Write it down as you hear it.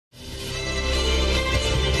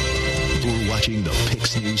watching the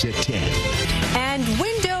PIX News at 10. And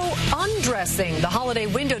window undressing, the holiday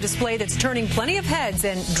window display that's turning plenty of heads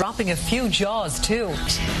and dropping a few jaws, too.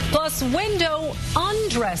 Plus, window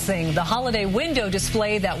undressing, the holiday window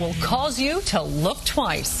display that will cause you to look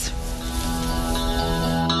twice.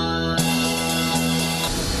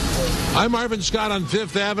 I'm Marvin Scott on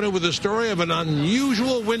Fifth Avenue with a story of an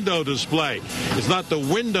unusual window display. It's not the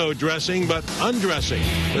window dressing, but undressing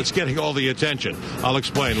that's getting all the attention. I'll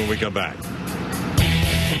explain when we come back.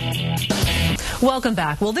 Welcome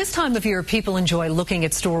back. Well, this time of year, people enjoy looking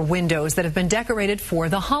at store windows that have been decorated for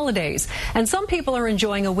the holidays. And some people are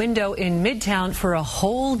enjoying a window in Midtown for a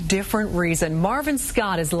whole different reason. Marvin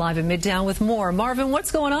Scott is live in Midtown with more. Marvin,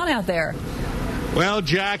 what's going on out there? Well,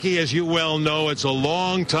 Jackie, as you well know, it's a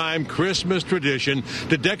long-time Christmas tradition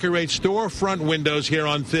to decorate storefront windows here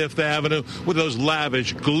on Fifth Avenue with those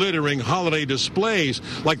lavish, glittering holiday displays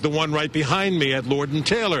like the one right behind me at Lord &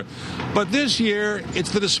 Taylor. But this year,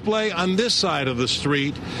 it's the display on this side of the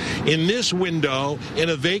street, in this window, in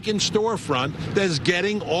a vacant storefront, that's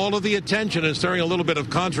getting all of the attention and stirring a little bit of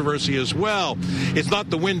controversy as well. It's not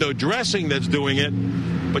the window dressing that's doing it,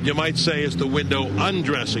 but you might say it's the window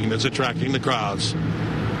undressing that's attracting the crowds.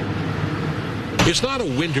 It's not a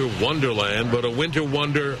winter wonderland, but a winter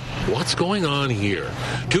wonder, what's going on here?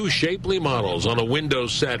 Two shapely models on a window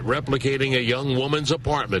set replicating a young woman's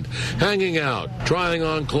apartment, hanging out, trying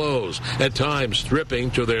on clothes, at times stripping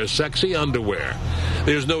to their sexy underwear.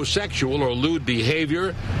 There's no sexual or lewd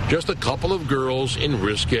behavior, just a couple of girls in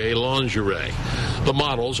risque lingerie. The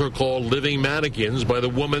models are called living mannequins by the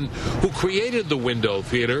woman who created the window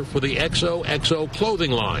theater for the XOXO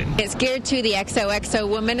clothing line. It's geared to the XOXO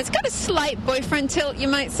woman. It's got a slight boyfriend tilt, you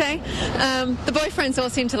might say. The boyfriends all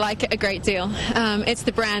seem to like it a great deal. It's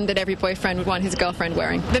the brand that every boyfriend would want his girlfriend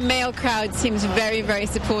wearing. The male crowd seems very, very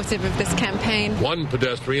supportive of this campaign. One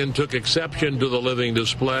pedestrian took exception to the living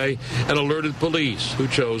display and alerted police, who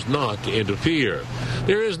chose not to interfere.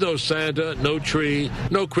 There is no Santa, no tree,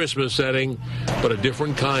 no Christmas setting, but a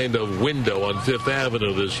different kind of window on Fifth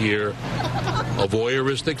Avenue this year. A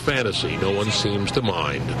voyeuristic fantasy no one seems to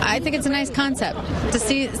mind. I think it's a nice concept to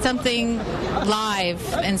see something live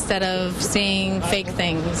instead of seeing fake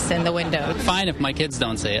things in the window. Fine if my kids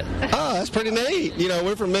don't see it. Oh, that's pretty neat. You know,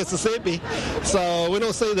 we're from Mississippi, so we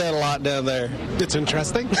don't see that a lot down there. It's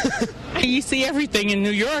interesting. You see everything in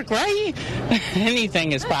New York, right?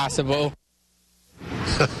 Anything is possible.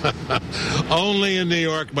 Only in New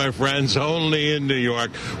York, my friends, only in New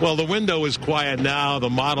York. Well, the window is quiet now. The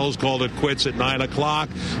models called it quits at 9 o'clock,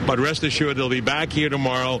 but rest assured they'll be back here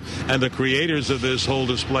tomorrow, and the creators of this whole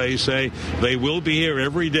display say they will be here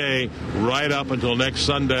every day right up until next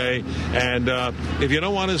Sunday. And if you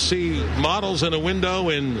don't want to see models in a window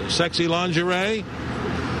in sexy lingerie,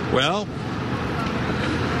 well,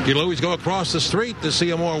 you'll always go across the street to see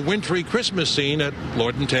a more wintry Christmas scene at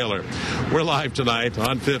Lord & Taylor. We're live tonight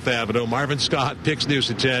on Fifth Avenue. Marvin Scott, PIX News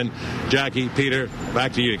at 10. Jackie, Peter,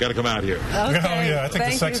 back to you. You got to come out here. Okay. Oh, yeah, I think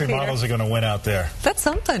the sexy models are going to win out there. That's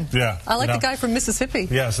something. Yeah. I like the guy from Mississippi.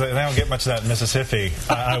 Yes, they don't get much of that in Mississippi,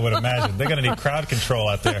 I would imagine. They're going to need crowd control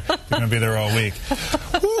out there. They're going to be there all week.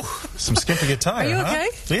 Whew, some skimpy attire, Are you okay?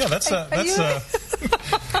 Yeah, that's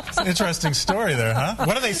an interesting story there, huh?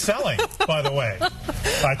 What are they selling, by the way?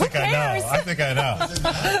 I think I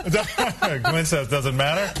know. Gwen says, doesn't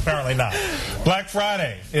matter? Apparently not. Black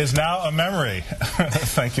Friday is now a memory.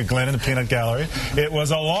 Thank you, Glenn and the Peanut Gallery. It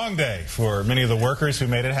was a long day for many of the workers who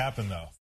made it happen, though.